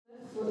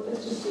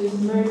let's just do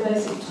some very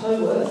basic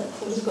toe work.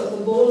 So I've just got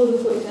the ball of the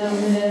foot down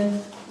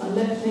there, my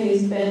left knee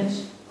is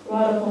bent,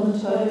 right up on the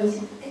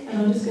toes, and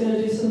I'm just going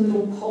to do some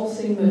little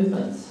pulsing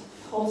movements,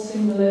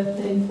 pulsing the left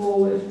knee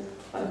forward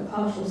like a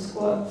partial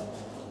squat.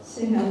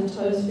 See how the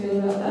toes feel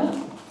about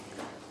that.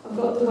 I've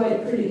got the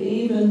weight pretty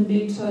even,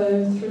 big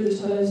toe through the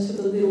toes to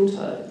the little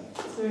toe.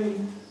 It's very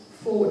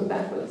forward,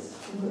 backwards,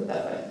 I'll put it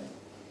that way.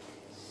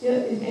 Yeah,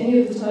 if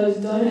any of the toes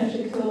don't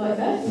actually curl like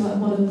that, you might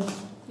want to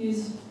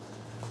use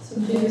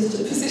some fingers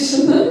to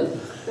position them.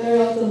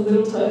 Very often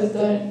little toes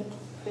don't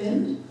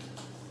bend.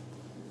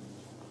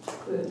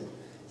 Good.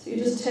 So you're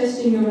just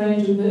testing your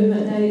range of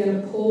movement. Now you're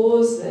going to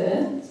pause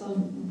there, so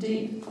I'm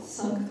deep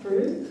sunk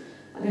through.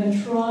 I'm going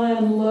to try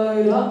and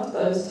load up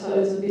those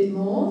toes a bit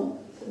more,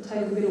 so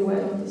take a bit of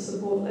weight off the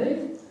support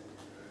leg.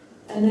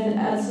 And then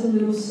add some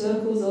little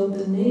circles of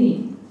the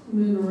knee.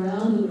 Move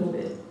around a little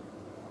bit.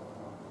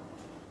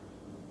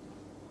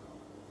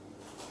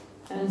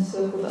 And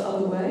circle the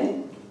other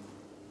way.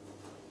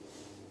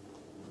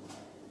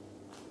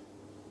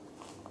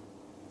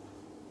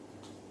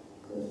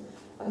 Good.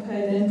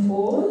 Okay, then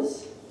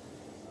pause.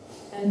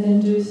 And then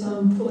do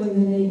some pulling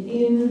the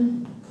knee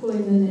in,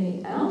 pulling the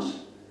knee out.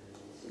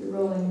 So you're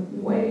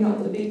rolling, weighting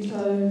up the big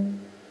toe,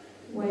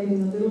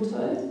 weighting the little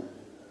toe.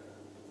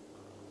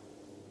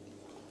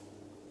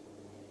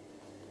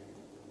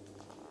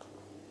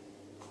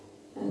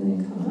 And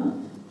then come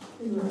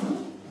up, move around.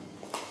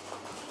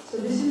 So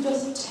this is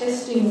just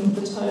testing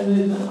the toe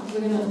movement.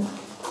 We're going to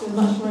do a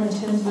much more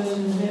intense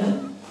version in a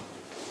minute.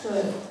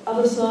 So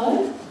other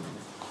side.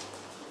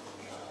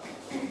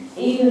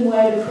 Even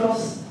weight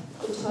across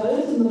the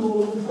toes and the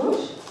ball of the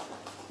foot.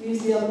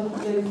 Use the other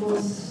leg for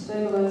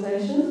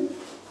stabilisation.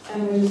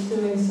 And we're just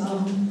doing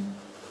some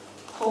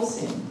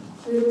pulsing.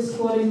 Little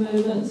squatting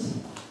movements.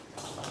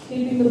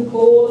 Keeping the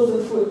ball of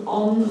the foot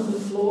on the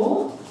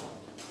floor.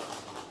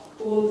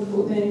 Ball of the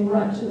foot meaning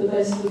right to the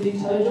base of the big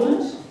toe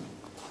joint.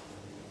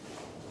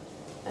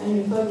 And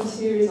your focus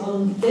here is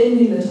on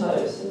bending the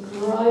toes, so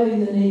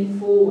driving the knee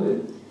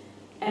forward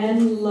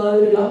and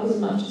load it up as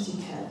much as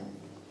you can.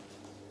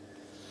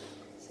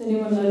 Does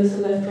anyone notice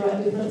the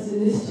left-right difference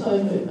in this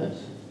toe movement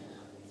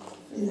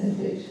in their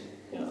feet?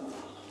 Yeah.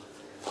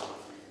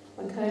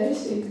 Okay,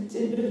 so you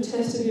did a bit of a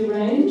test of your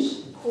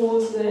range.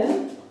 Pause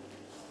there.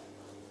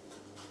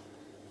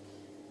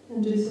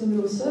 And do some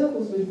little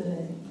circles with the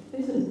knee.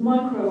 These are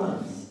micro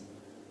ones.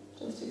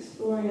 Just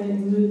exploring any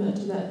movement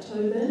to that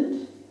toe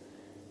bend.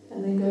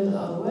 And then go the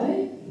other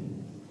way.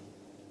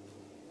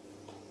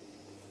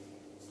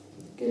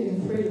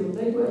 Getting a free little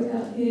leg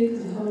workout here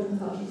because you're holding a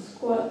partial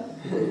squat.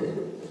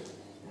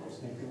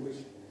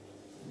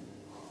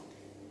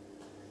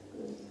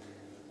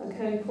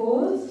 Okay,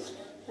 pause.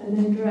 And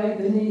then drag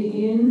the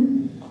knee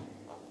in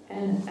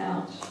and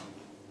out.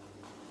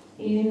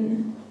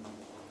 In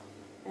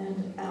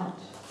and out.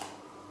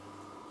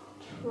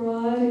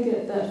 Try to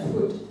get that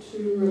foot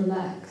to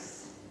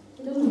relax.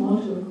 It doesn't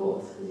want to, of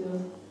course, because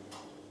you're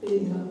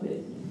beating up a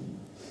bit.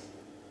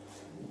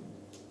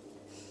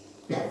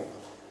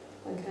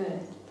 Okay,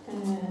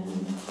 and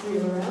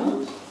wheel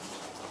around.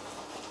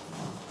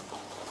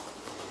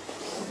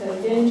 Okay,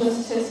 again,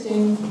 just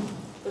testing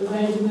the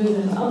range of movement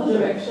in the other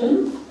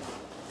direction.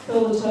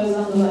 Curl the toes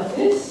under like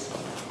this.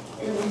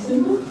 Really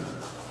simple.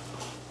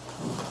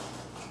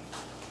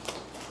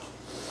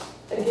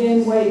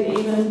 Again, weight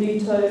even,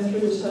 big toe through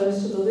the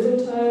toes to the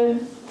little toe.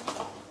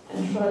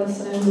 And try the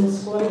same little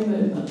squatting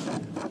movement.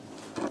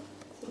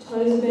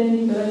 Toes are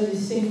bending, but as you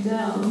sink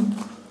down,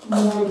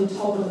 more of the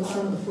top of the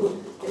front of the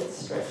foot gets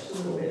stretched a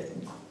little bit.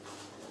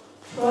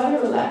 Try to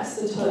relax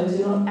the toes.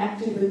 You're not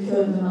actively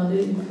curling them under.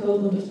 You can curl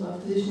them just by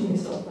positioning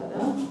yourself like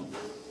that.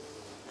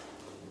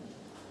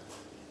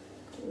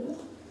 Good.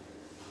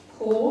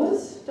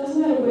 Pause.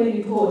 Doesn't matter where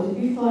you pause.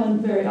 If you find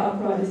very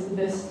upright is the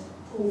best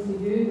pull for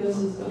you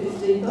versus a bit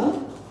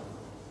deeper.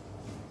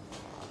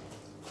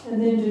 And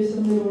then do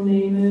some little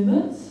knee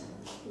movements,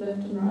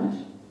 left and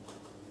right.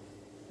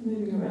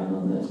 Moving around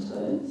on those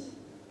toes.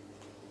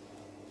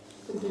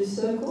 Could do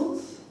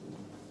circles.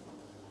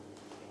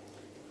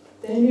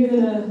 Then you're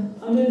going to,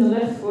 I'm doing the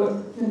left foot,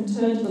 I'm going to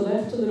turn to the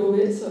left a little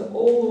bit so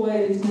all the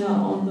weight is now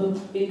on the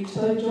big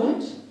toe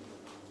joint.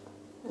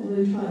 And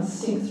really try and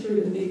sink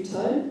through the big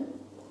toe.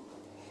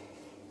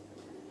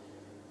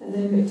 And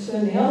then we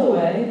turn the other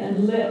way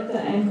and let the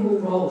ankle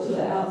roll to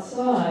the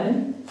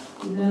outside.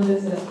 And now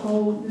there's that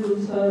whole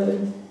little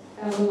toe,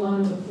 outer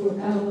line of the foot,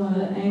 outer line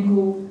of the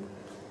ankle.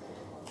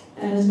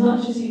 And as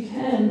much as you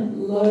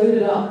can, load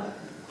it up.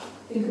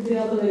 Think of the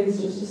other leg as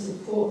just a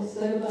support,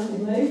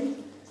 stabilising leg.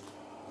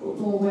 Put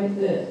more weight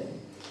there.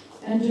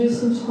 And do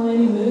some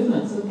tiny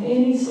movements of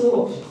any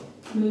sort.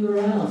 Move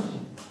around.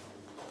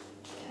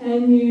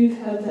 Can you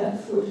have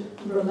that foot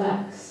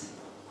relax?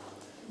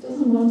 It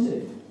doesn't want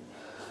to.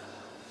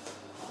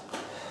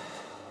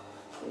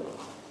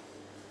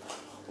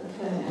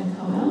 Okay, and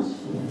come out.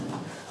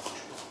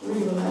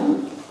 Wriggle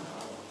around.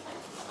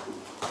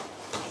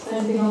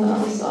 Same thing on the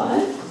other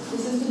side.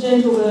 This is the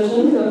gentle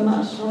version. We've got a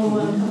much stronger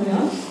one coming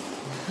up.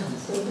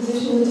 So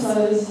position the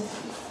toes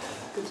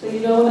So you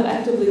don't want to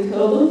actively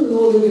curl them because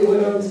all you'll be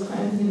aware of is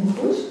cramping in the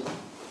foot.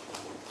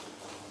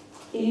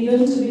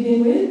 Even to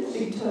begin with,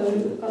 big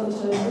toe, other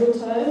toe, little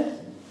toe,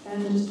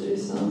 and just do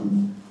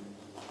some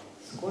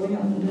squatting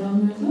up and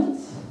down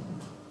movements.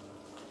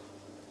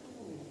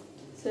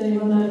 Does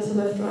anyone notice a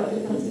left-right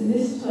difference in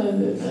this toe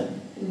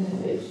movement in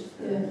their feet?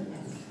 Yeah.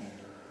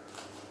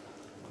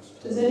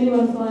 Does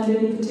anyone find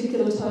any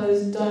particular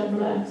toes don't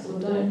relax or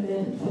don't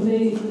bend? For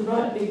me, the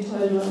right big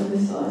toe joint on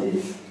this side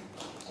is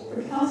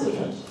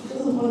recalcitrant. It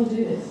doesn't want to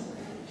do this.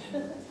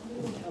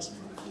 It's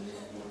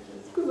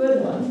a good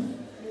word, one.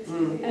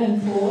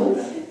 And pause.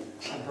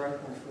 I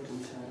broke my foot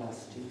and toe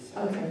last year.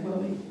 So Okay,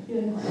 well,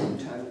 yeah. my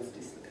toe was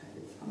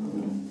dislocated.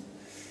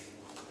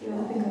 Yeah,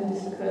 I think I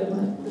dislocated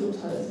my little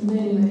toes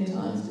many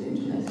times doing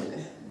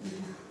gymnastics.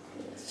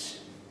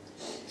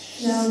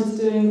 Now I'm just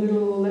doing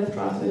little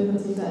left-right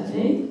movements with that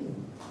knee.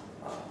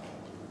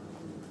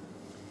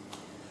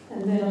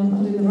 And then I'm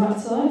doing the right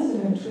side, so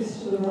I'm going to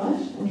twist to the right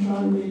and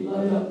try and really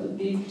load up the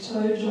big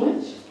toe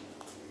joint.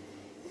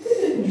 A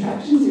bit of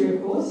contractions here,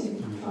 of course. You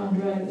can try and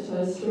drag the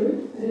toes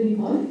through at any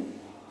point.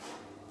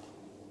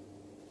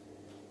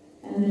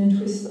 And then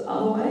twist the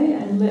other way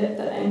and let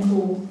the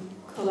ankle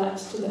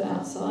collapse to the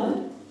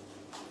outside.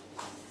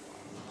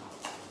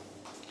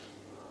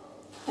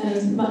 And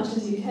as much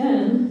as you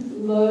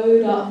can,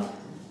 load up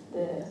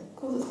there. Of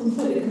course, it's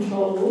completely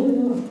controllable, you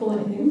don't want to pull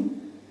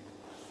anything.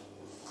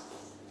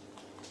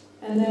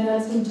 And then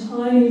add some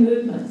tiny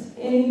movements.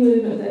 Any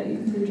movement that you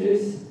can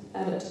produce,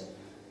 add it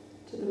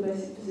to the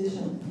basic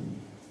position.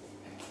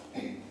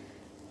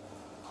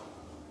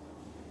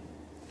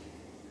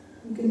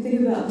 You can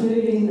think about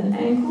moving the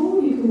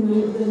ankle, you can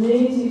move the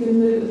knees, you can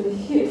move the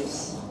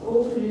hips.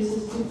 All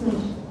produces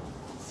different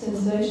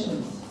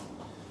sensations.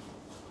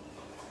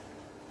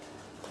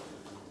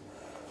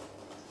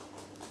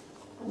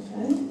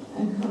 Okay,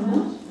 and come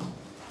out.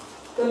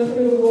 Go for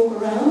a little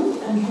walk around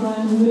and try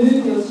and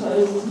move your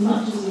toes as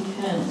much as you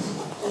can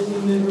as you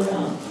move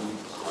around.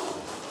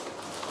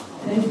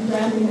 Any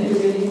cramping that you're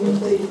getting in the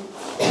feet,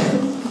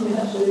 you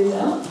have to do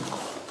that.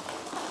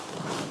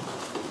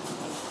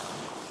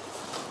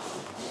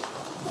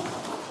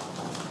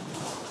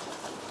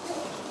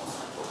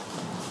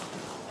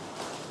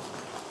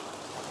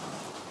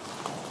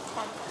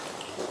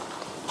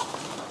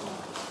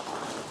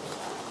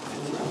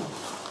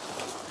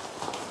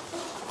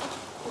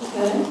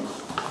 Okay.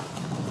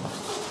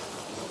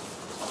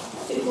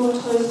 Bit more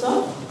toes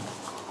up.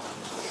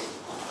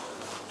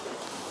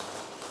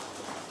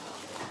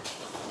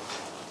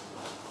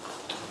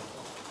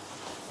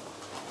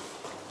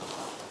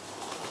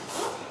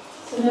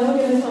 So now we're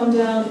going to come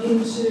down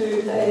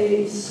into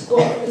a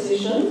squat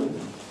position.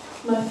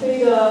 My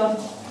feet are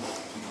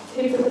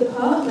hip-width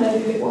apart,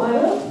 maybe a bit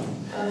wider.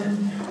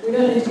 We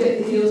don't need to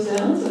get the heels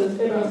down, so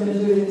everyone's going to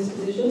do it in this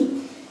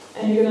position.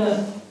 And you're going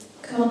to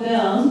come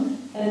down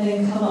and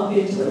then come up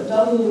into a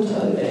double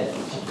toe bend.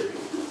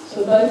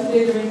 So both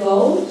feet are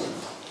involved.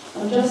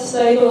 I'm just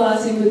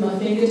stabilising with my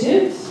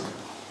fingertips.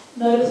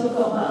 Notice I've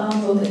got my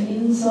arms on the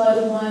inside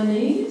of my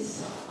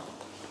knees.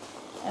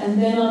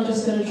 And then I'm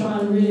just going to try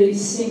and really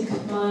sink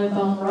my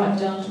bum right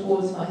down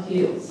towards my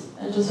heels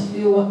and just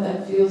feel what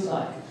that feels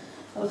like.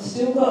 I've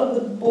still got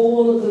the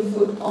ball of the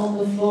foot on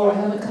the floor. I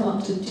haven't come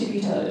up to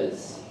tippy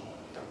toes.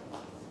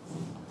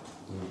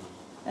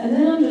 And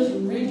then I'm just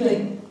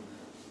wriggling.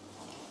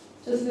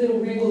 Just little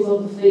wriggles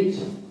of the feet.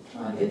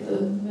 Try and get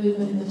the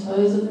movement in the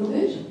toes a little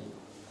bit.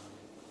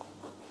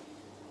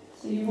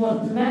 So you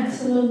want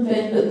maximum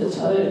bend at the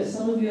toes.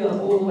 Some of you are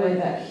all the way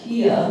back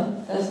here.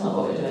 That's not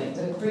what we're doing.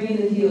 So bringing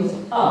the heels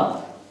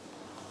up.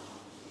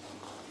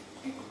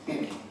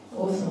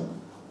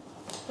 Awesome.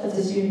 That's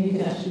assuming you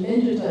can actually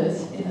bend your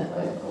toes in that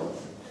way, of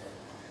course.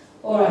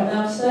 Alright,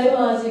 now I'm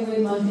stabilising with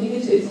my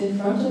fingertips in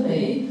front of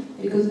me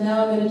because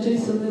now I'm going to do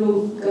some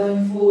little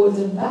going forwards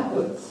and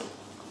backwards.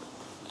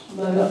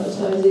 Load up the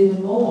toes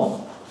even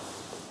more.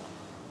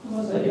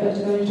 Almost like you're about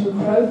to go into a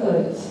crow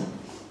pose.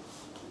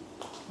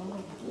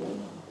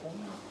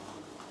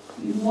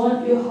 You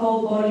want your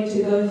whole body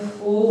to go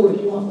forward.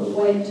 You want the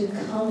weight to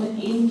come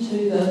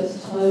into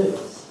those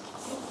toes.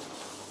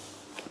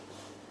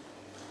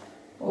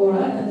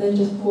 Alright, and then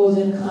just pause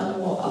in a kind of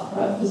more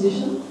upright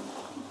position.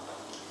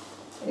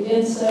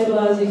 Again,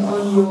 stabilising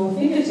on your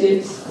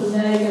fingertips, because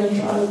now you're going to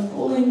try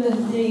pulling the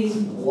knees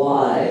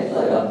wide,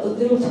 load up the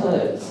little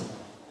toes,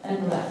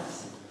 and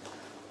relax.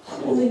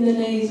 Pulling the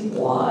knees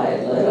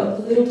wide, load up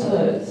the little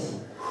toes,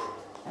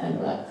 and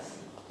relax.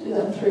 Do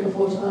that 3 or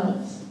 4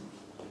 times.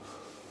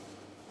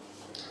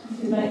 You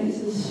can make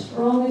this as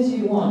strong as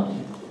you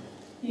want.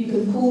 You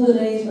can pull the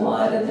knees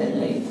wide and then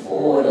lean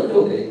forward a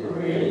little bit,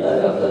 really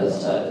load up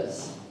those toes.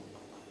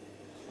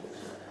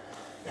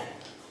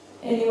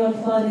 Anyone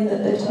finding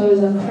that their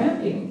toes are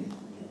cramping?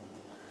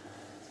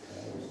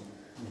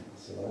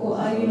 Or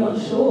are you not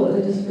sure?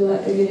 They just feel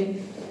like they're getting...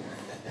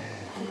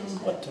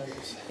 What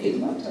toes? It's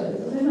my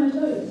toes. They're my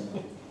toes.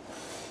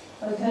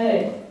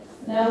 Okay,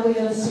 now we're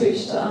going to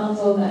switch to arms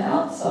on the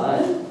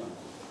outside.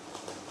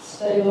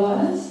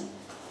 Stabilise.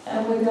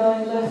 And we're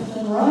going left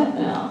and right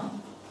now.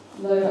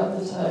 load up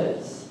the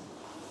toes.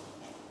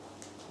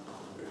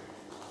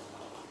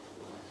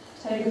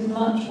 Take as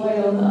much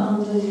weight on the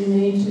arms as you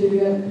need to be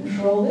able to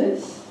control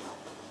this.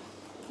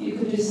 You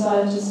could do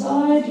side to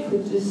side, you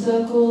could do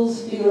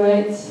circles, figure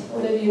eights,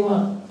 whatever you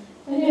want.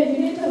 And yeah, if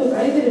you need to have a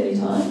break at any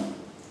time,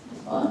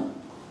 it's fine.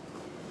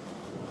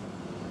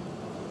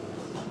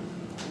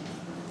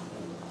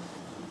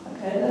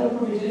 Okay, that'll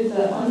probably do for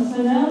that one.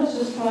 So now let's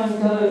just try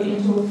and go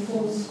into a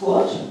full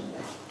squat.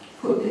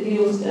 Put the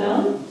heels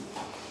down.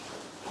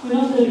 We're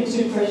not going to be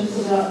too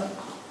precious about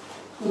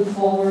good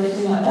form or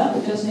anything like that.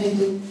 We just need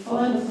to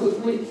find a foot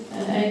width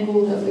and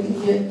angle that we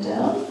can get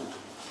down.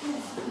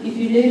 If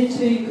you needed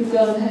to, you could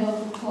go and hang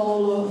off a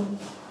pole or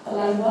a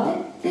ladder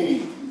bar.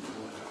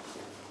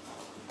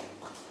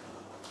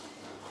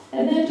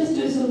 And then just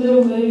do some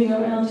little moving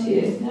around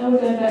here. Now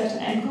we're going back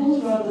to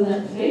ankles rather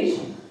than feet.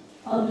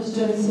 I'm just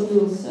doing some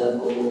little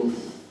circles,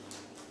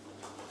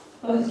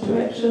 both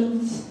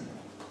directions.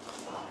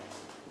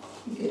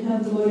 You can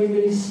have the body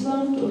really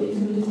slumped, or you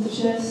can lift the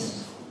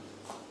chest.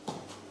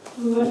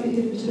 We won't be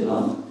here for too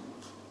long.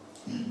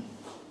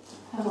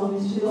 How long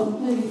is too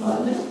long? Maybe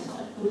 5 minutes.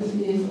 We'll just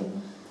be here for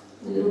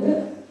a little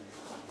bit.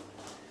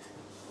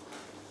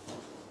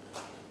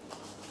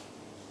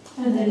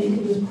 And then you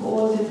can just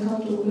pause in a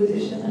comfortable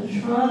position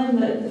and try and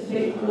let the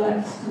feet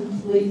relax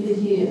completely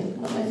here.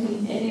 Not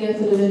making any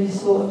effort of any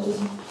sort,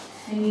 just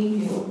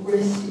hanging your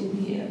wrist in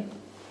here.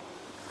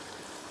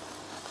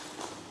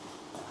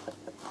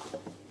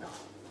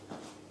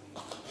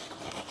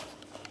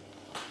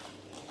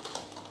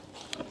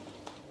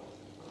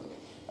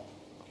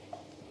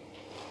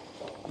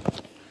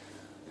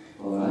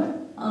 Alright,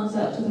 arms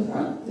out to the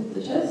front with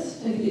the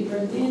chest. Take a deep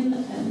breath in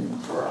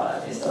and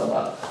drive yourself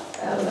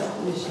up out of that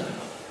position.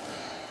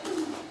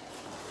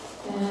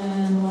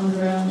 And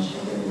wander around,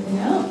 shake everything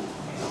out.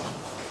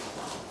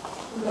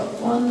 We've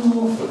got one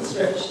more foot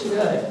stretch to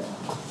go.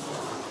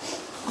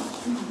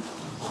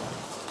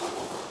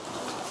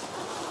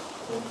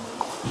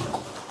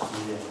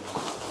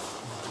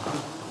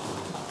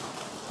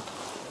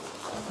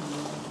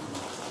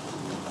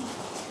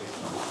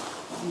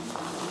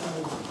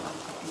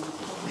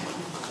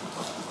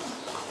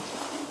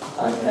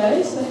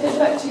 Okay, so head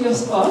back to your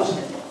spot.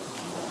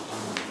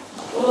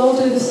 We'll all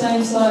do the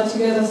same side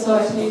together so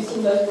I can use some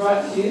of those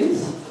right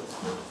cues.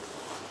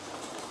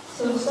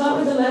 So we'll start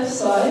with the left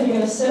side. You're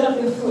going to set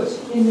up your foot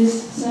in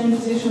this same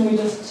position we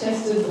just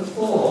tested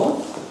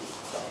before.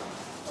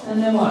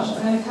 And then watch,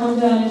 I'm going to come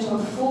down into a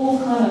full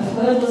kind of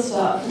hurdler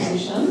start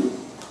position.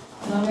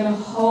 And I'm going to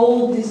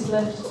hold this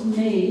left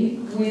knee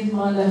with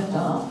my left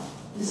arm.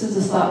 This is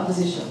the start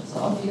position, so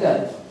off you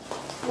go.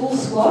 Full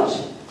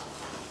squat.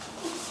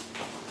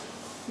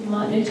 You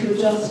might need to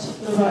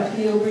adjust the right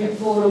heel, bring it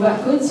forward or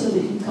backwards so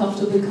that you can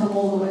comfortably come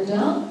all the way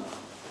down.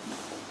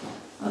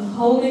 I'm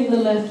holding the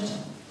left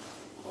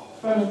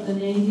front of the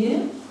knee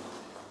here,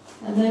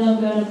 and then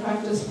I'm going to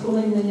practice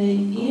pulling the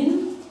knee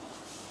in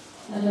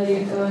and letting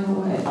it going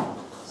away.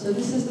 So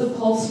this is the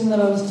pulsing that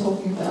I was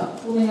talking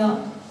about. Pulling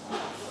up,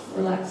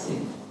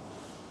 relaxing.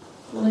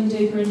 Pulling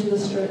deeper into the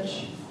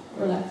stretch,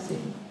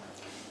 relaxing.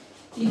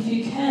 If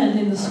you can,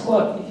 in the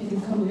squat, if you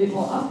can come a bit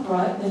more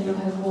upright, then you'll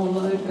have more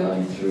load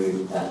going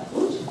through that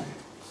foot.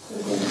 So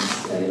again,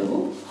 it's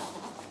scalable.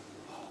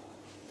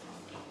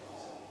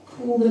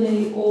 Pull the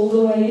knee all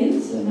the way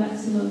in, so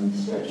maximum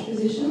stretch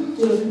position.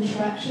 Do a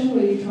contraction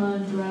where you try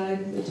and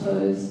drag the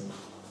toes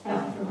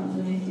out from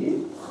underneath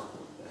you.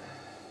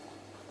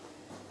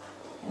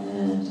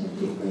 And take a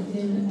deep breath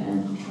in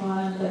and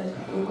try and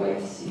let the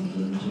weight sink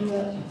into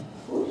that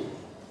foot.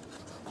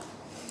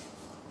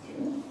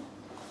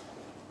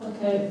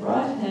 Okay,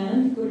 right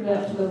hand, put it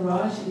out to the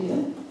right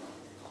here,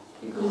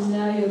 because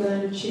now you're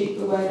going to cheek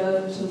the weight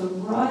over to the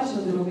right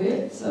a little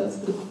bit, so it's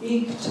the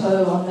big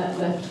toe on that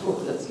left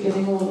foot that's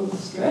getting all of the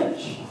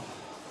stretch.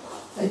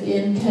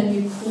 Again, can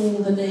you pull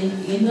the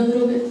knee in a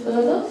little bit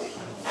further?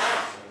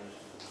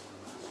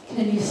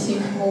 Can you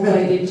sink more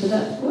weight into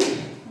that foot?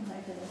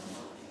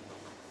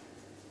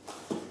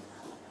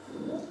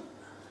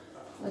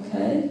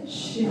 Okay,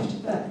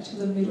 shift back to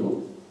the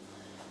middle.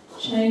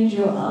 Change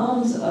your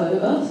arms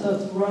over, so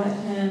it's right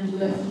hand,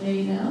 left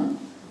knee now.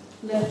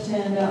 Left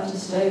hand out to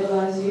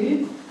stabilise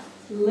you.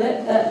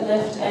 Let that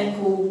left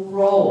ankle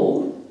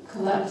roll,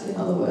 collapse in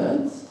other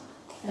words,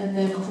 and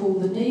then pull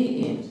the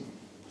knee in.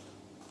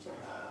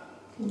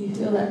 Can you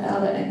feel that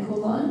outer ankle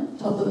line,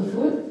 top of the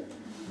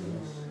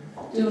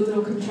foot? Do a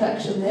little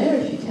contraction there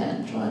if you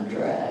can. Try and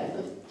drag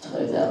the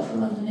toes out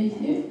from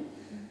underneath you.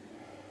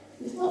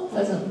 It's not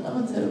pleasant. No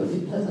one said it would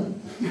be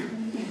pleasant.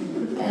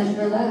 And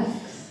relax.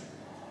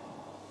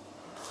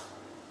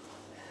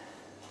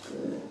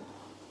 Good.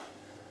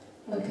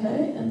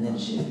 Okay, and then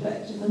shift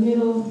back to the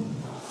middle.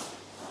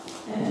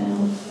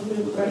 And a bit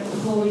of a break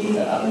before we do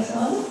the other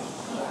side.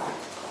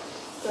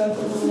 Go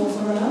for the walk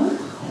around.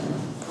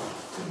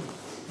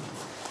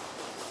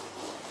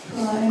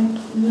 Try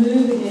and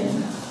move again.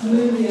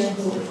 Move the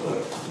ankle.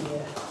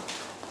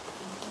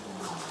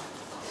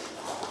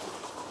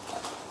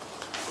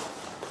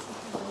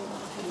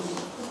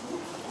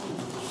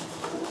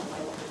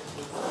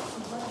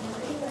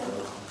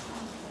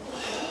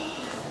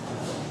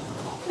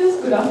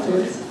 good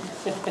afterwards.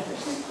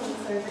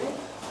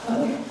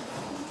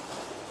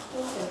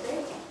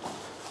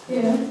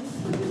 Yeah.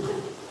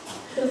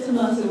 Got some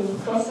nice little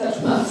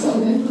cross-hatch marks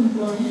on there.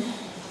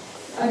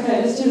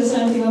 Okay, let's do the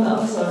same thing on the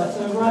other side.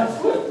 So right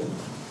foot,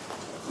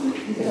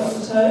 you get off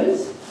the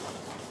toes,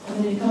 and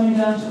then you're coming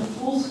down to a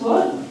full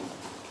squat.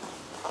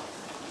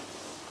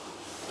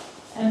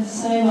 And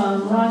same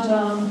arm, right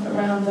arm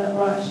around that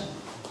right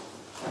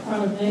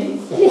front of knee.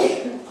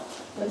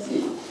 That's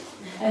it.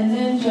 And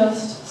then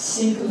just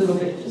sink a little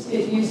bit. Just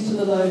get used to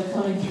the load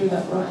coming through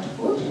that right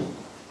foot.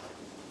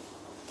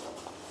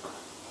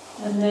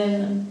 And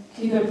then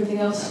keep everything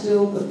else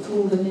still, but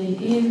pull the knee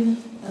in,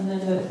 and then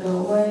let it go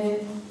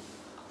away.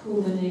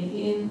 Pull the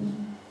knee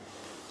in,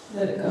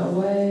 let it go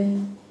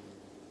away.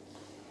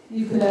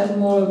 You could add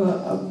more of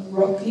a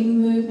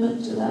rocking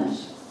movement to that,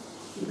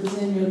 because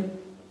then you're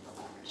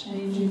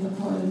changing the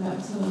point of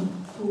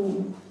maximum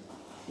pull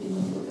in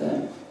the foot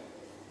there.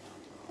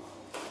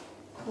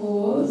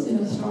 Pause in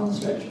a strong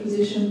stretch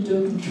position,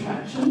 do a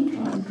contraction,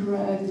 try and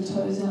drag the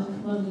toes out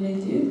from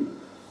underneath you.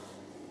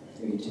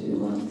 3, 2,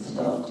 1,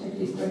 stop, take a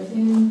deep breath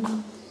in,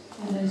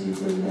 and as you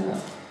breathe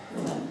out,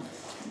 relax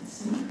and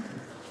sink.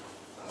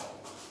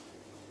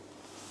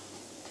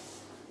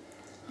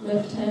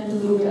 Left hand a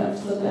little bit out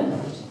to the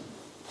left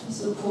to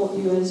support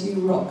you as you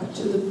rock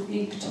to the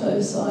big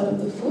toe side of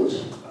the foot.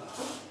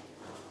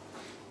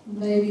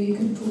 Maybe you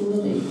can pull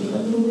the knee in a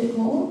little bit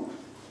more.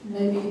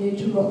 Maybe you need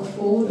to rock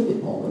forward a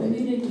bit more. Whatever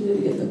you need to do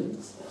to get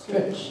the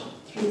stretch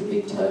through the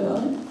big toe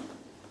line.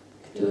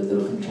 Do a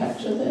little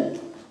contraction there.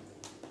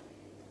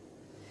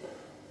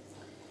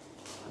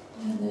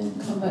 And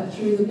then come back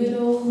through the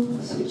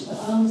middle, switch the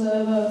arms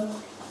over,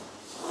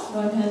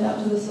 right hand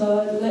out to the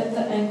side, let the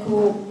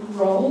ankle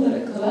roll,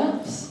 let it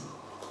collapse,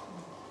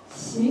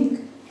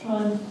 sink,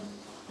 try and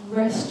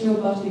rest your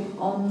buttock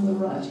on the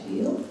right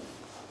heel,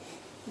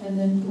 and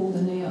then pull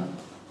the knee up.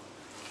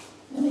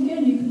 And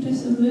again, you could do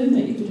some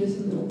movement, you could do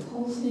some little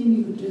pulsing,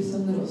 you could do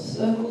some little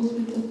circles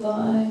with the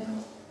thigh,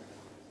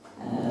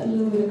 add a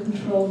little bit of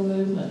controlled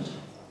movement.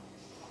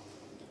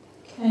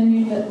 Can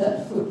you let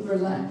that foot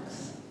relax